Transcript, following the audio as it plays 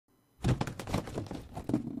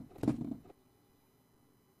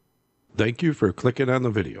Thank you for clicking on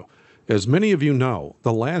the video. As many of you know,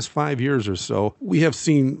 the last 5 years or so, we have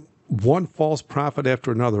seen one false prophet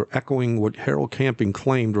after another echoing what Harold Camping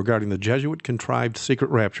claimed regarding the Jesuit-contrived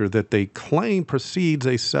secret rapture that they claim precedes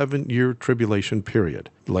a 7-year tribulation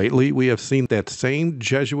period. Lately, we have seen that same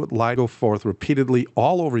Jesuit lie go forth repeatedly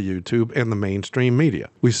all over YouTube and the mainstream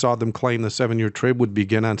media. We saw them claim the 7-year trib would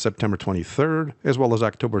begin on September 23rd, as well as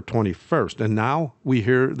October 21st, and now we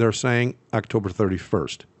hear they're saying October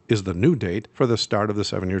 31st is the new date for the start of the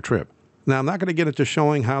 7-year trib. Now, I'm not going to get into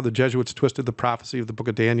showing how the Jesuits twisted the prophecy of the book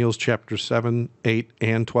of Daniel, chapter 7, 8,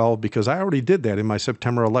 and 12, because I already did that in my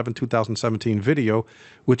September 11, 2017 video,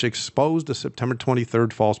 which exposed the September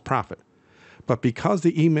 23rd false prophet. But because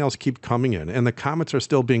the emails keep coming in and the comments are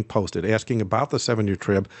still being posted asking about the 7-year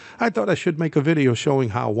trib, I thought I should make a video showing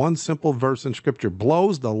how one simple verse in Scripture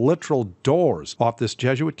blows the literal doors off this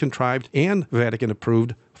Jesuit-contrived and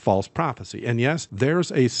Vatican-approved false prophecy. And yes,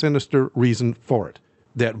 there's a sinister reason for it.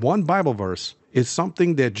 That one Bible verse is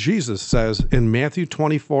something that Jesus says in Matthew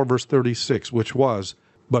 24, verse 36, which was,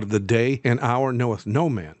 "But of the day and hour knoweth no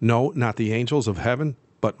man, no, not the angels of heaven,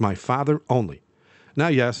 but my Father only." Now,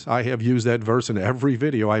 yes, I have used that verse in every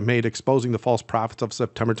video I made exposing the false prophets of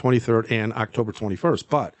September 23rd and October 21st,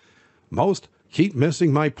 but most keep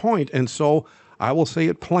missing my point, and so I will say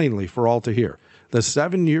it plainly for all to hear. The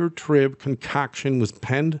 7-year trib concoction was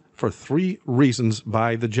penned for 3 reasons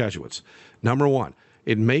by the Jesuits. Number 1,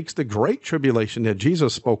 it makes the great tribulation that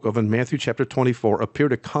Jesus spoke of in Matthew chapter 24 appear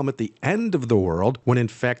to come at the end of the world, when in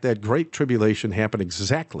fact that great tribulation happened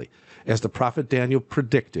exactly as the prophet Daniel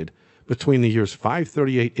predicted between the years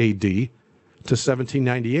 538 AD to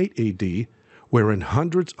 1798 AD, wherein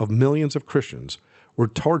hundreds of millions of Christians were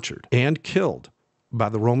tortured and killed by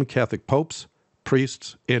the Roman Catholic popes,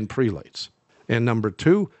 priests, and prelates. And number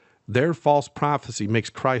 2, their false prophecy makes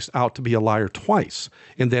Christ out to be a liar twice,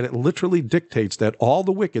 in that it literally dictates that all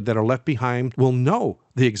the wicked that are left behind will know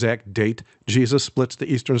the exact date Jesus splits the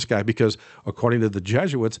eastern sky, because according to the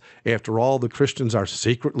Jesuits, after all the Christians are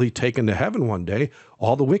secretly taken to heaven one day,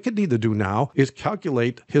 all the wicked need to do now is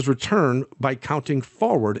calculate his return by counting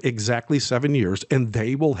forward exactly 7 years, and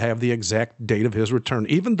they will have the exact date of his return,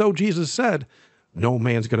 even though Jesus said, no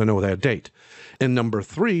man's going to know that date. And number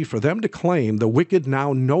 3, for them to claim the wicked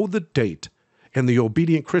now know the date, and the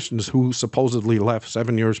obedient Christians who supposedly left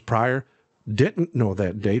 7 years prior didn't know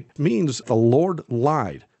that date, means the Lord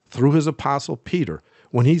lied through his apostle Peter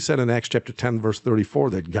when he said in Acts chapter 10, verse 34,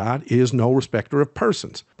 that God is no respecter of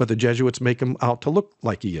persons. But the Jesuits make him out to look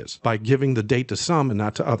like he is by giving the date to some and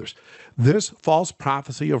not to others. This false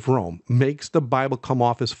prophecy of Rome makes the Bible come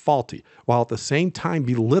off as faulty, while at the same time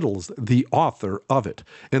belittles the author of it.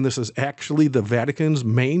 And this is actually the Vatican's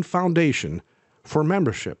main foundation for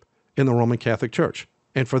membership in the Roman Catholic Church.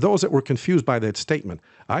 And for those that were confused by that statement,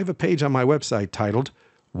 I have a page on my website titled,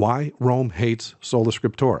 Why Rome Hates Sola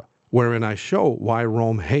Scriptura, wherein I show why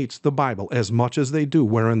Rome hates the Bible as much as they do,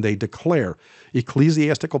 wherein they declare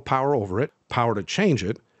ecclesiastical power over it, power to change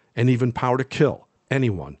it, and even power to kill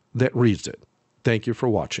anyone that reads it. Thank you for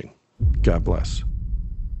watching. God bless.